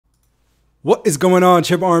What is going on,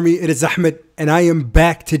 Shib Army? It is Ahmed, and I am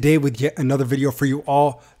back today with yet another video for you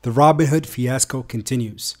all. The Robinhood fiasco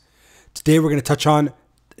continues. Today we're going to touch on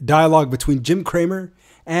dialogue between Jim Cramer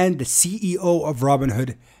and the CEO of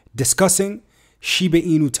Robinhood discussing Shiba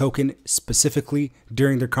Inu token specifically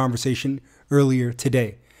during their conversation earlier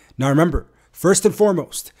today. Now remember, first and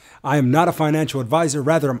foremost, I am not a financial advisor.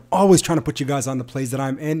 Rather, I'm always trying to put you guys on the plays that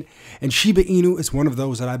I'm in. And Shiba Inu is one of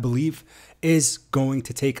those that I believe is going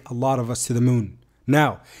to take a lot of us to the moon.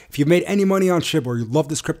 Now, if you've made any money on Shib or you love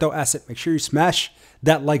this crypto asset, make sure you smash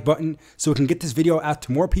that like button so we can get this video out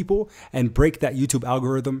to more people and break that YouTube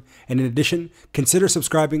algorithm. And in addition, consider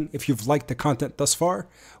subscribing if you've liked the content thus far.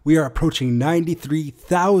 We are approaching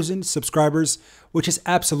 93,000 subscribers, which is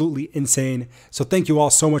absolutely insane. So thank you all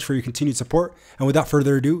so much for your continued support. And without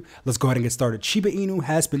further ado, let's go ahead and get started. Shiba Inu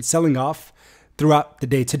has been selling off throughout the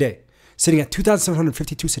day today, sitting at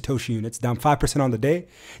 2,752 Satoshi units, down 5% on the day.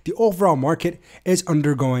 The overall market is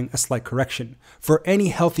undergoing a slight correction. For any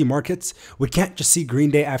healthy markets, we can't just see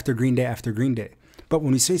green day after green day after green day. But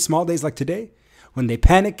when we see small days like today, when they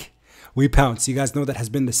panic, we pounce. You guys know that has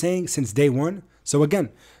been the saying since day one. So again,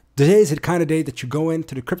 today is the kind of day that you go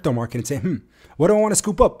into the crypto market and say, what do I want to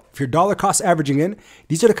scoop up? If your dollar cost averaging in,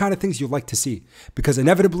 these are the kind of things you'd like to see, because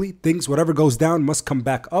inevitably things, whatever goes down must come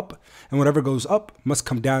back up, and whatever goes up must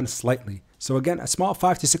come down slightly. So again, a small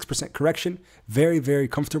 5 to 6% correction, very, very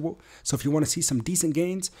comfortable. So if you want to see some decent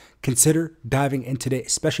gains, consider diving in today,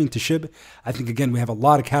 especially into Shib. I think, again, we have a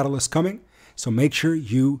lot of catalysts coming. So make sure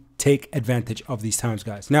you take advantage of these times,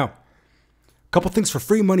 guys. Now, couple things for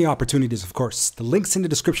free money opportunities, of course. The link's in the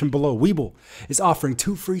description below. Webull is offering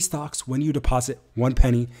 2 free stocks when you deposit 1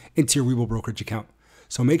 penny into your Webull brokerage account.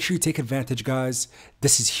 So make sure you take advantage, guys.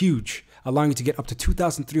 This is huge, allowing you to get up to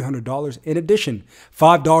 $2,300. In addition,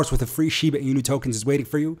 $5 worth of free Shiba Inu tokens is waiting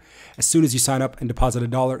for you as soon as you sign up and deposit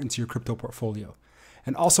 $1 into your crypto portfolio.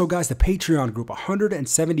 And also, guys, the Patreon group,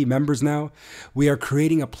 170 members now. We are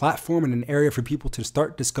creating a platform and an area for people to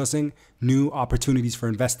start discussing new opportunities for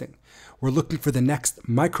investing. We're looking for the next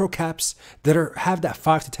micro caps that have that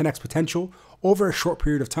 5 to 10x potential over a short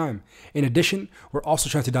period of time. In addition, we're also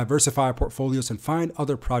trying to diversify our portfolios and find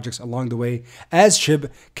other projects along the way as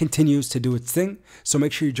Shib continues to do its thing. So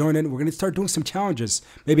make sure you join in. We're going to start doing some challenges,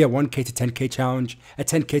 maybe a 1K to 10K challenge, a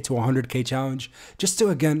 10K to 100K challenge, just to,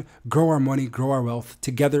 again, grow our money, grow our wealth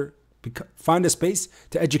together, find a space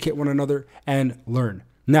to educate one another and learn.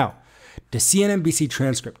 Now, the CNBC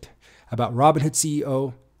transcript about Robinhood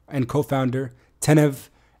CEO and co-founder Tenev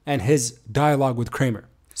and his dialogue with Cramer.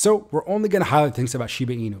 So we're only going to highlight things about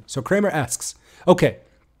Shiba Inu. So Cramer asks, okay,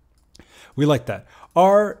 we like that.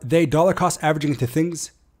 Are they dollar cost averaging into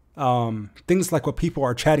things like what people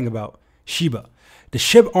are chatting about? Shiba. The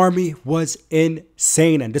Shib Army was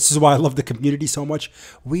insane, and this is why I love the community so much.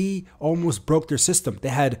 We almost broke their system. They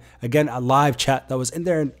had, again, a live chat that was in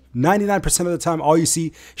there, and 99% of the time, all you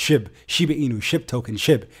see, Shib, Shiba Inu, Shib token,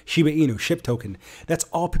 Shib, Shiba Inu, Shib token. That's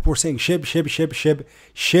all people were saying, Shib, Shib, Shib, Shib,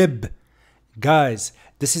 Shib. Guys,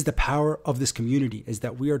 this is the power of this community, is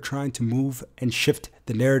that we are trying to move and shift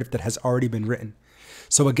the narrative that has already been written.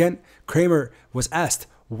 So again, Cramer was asked,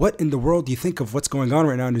 what in the world do you think of what's going on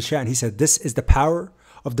right now in the chat? And he said, this is the power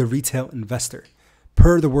of the retail investor,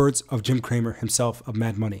 per the words of Jim Cramer himself of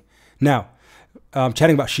Mad Money. Now,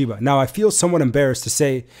 chatting about Shiba. Now, I feel somewhat embarrassed to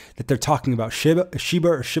say that they're talking about Shiba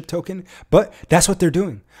or Shib token, but that's what they're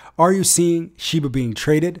doing. Are you seeing Shiba being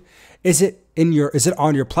traded? Is it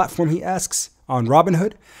on your platform, he asks, on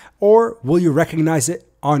Robinhood, or will you recognize it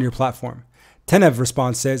on your platform? Tenev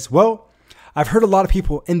response says, well, I've heard a lot of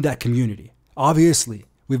people in that community. Obviously,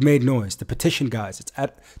 we've made noise. The petition, guys, it's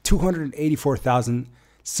at 284,000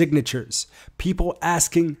 signatures. People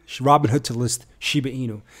asking Robinhood to list Shiba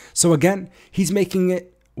Inu. So again, he's making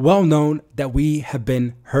it well known that we have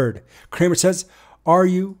been heard. Cramer says, are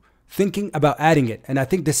you thinking about adding it? And I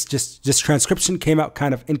think this transcription came out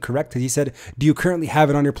kind of incorrect. He said, do you currently have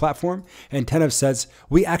it on your platform? And Tenev says,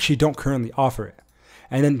 we actually don't currently offer it.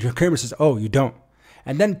 And then Cramer says, oh, you don't.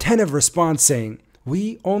 And then Tenev responds saying,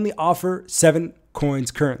 we only offer 7 coins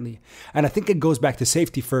currently. And I think it goes back to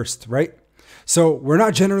safety first, right? So we're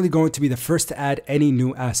not generally going to be the first to add any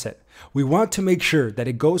new asset. We want to make sure that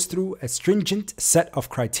it goes through a stringent set of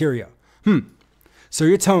criteria. So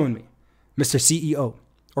you're telling me, Mr. CEO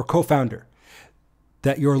or co-founder,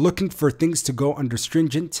 that you're looking for things to go under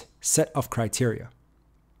stringent set of criteria.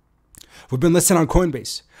 We've been listed on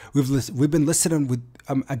Coinbase. We've been listed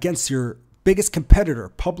against your biggest competitor,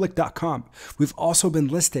 public.com. We've also been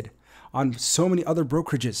listed on so many other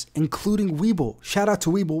brokerages, including Webull. Shout out to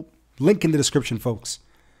Webull. Link in the description, folks.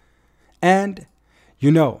 And,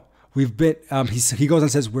 He goes and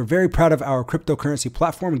says, we're very proud of our cryptocurrency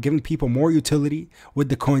platform and giving people more utility with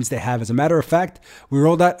the coins they have. As a matter of fact, we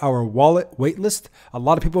rolled out our wallet waitlist. A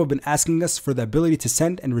lot of people have been asking us for the ability to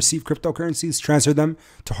send and receive cryptocurrencies, transfer them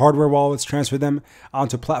to hardware wallets, transfer them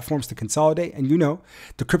onto platforms to consolidate. And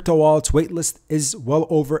the crypto wallets waitlist is well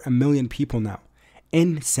over 1 million people now.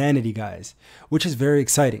 Insanity, guys, which is very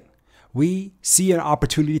exciting. We see an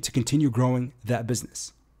opportunity to continue growing that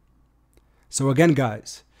business. So again,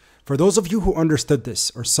 guys, for those of you who understood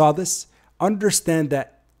this or saw this, understand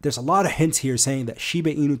that there's a lot of hints here saying that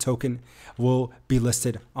Shiba Inu token will be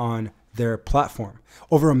listed on their platform.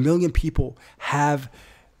 Over 1 million people have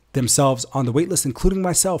themselves on the waitlist, including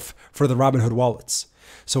myself, for the Robinhood wallets.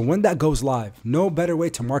 So when that goes live, no better way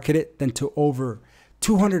to market it than to over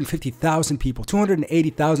 250,000 people,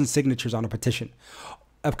 280,000 signatures on a petition,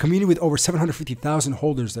 a community with over 750,000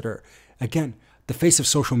 holders that are, again, the face of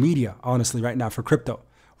social media, honestly, right now for crypto.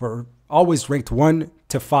 We're always ranked 1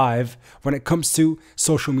 to 5 when it comes to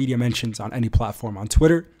social media mentions on any platform, on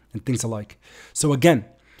Twitter and things alike. So again,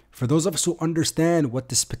 for those of us who understand what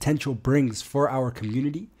this potential brings for our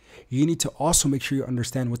community, you need to also make sure you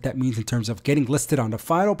understand what that means in terms of getting listed on the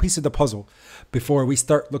final piece of the puzzle before we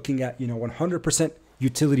start looking at, 100%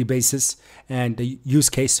 utility basis. And the use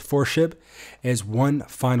case for Shib is one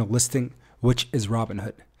final listing, which is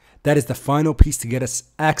Robinhood. That is the final piece to get us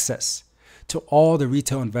access to all the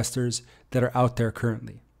retail investors that are out there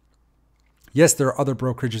currently. Yes, there are other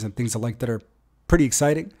brokerages and things alike that are pretty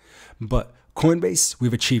exciting, but Coinbase,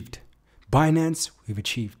 we've achieved. Binance, we've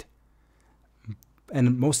achieved.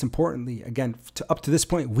 And most importantly, again, up to this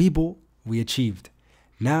point, Webull, we achieved.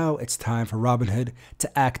 Now it's time for Robinhood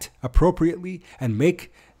to act appropriately and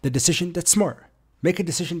make the decision that's smart. Make a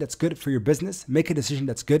decision that's good for your business. Make a decision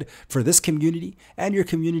that's good for this community and your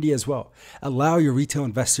community as well. Allow your retail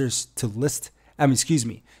investors to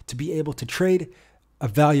to be able to trade a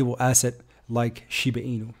valuable asset like Shiba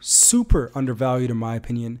Inu. Super undervalued in my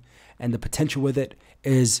opinion, and the potential with it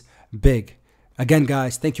is big. Again,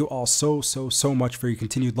 guys, thank you all so much for your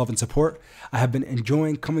continued love and support. I have been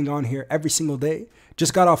enjoying coming on here every single day.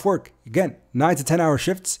 Just got off work. Again, 9 to 10 hour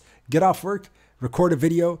shifts. Get off work, record a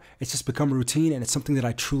video. It's just become a routine, and it's something that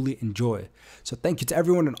I truly enjoy. So thank you to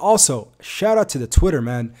everyone. And also shout out to the Twitter,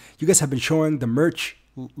 man. You guys have been showing the merch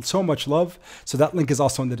so much love. So that link is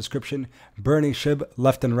also in the description. Burning Shib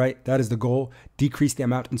left and right. That is the goal. Decrease the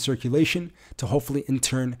amount in circulation to hopefully in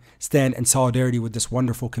turn stand in solidarity with this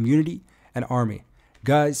wonderful community and army.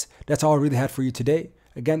 Guys, that's all I really had for you today.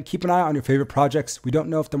 Again, keep an eye on your favorite projects. We don't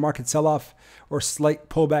know if the market sell-off or slight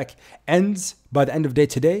pullback ends by the end of day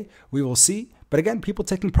today. We will see. But again, people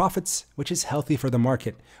taking profits, which is healthy for the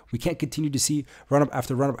market. We can't continue to see run-up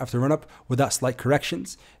after run-up after run-up without slight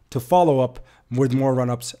corrections to follow up with more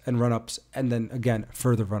run-ups, and then again,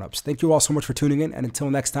 further run-ups. Thank you all so much for tuning in. And until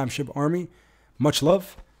next time, Shib Army, much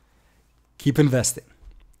love. Keep investing.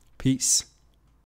 Peace.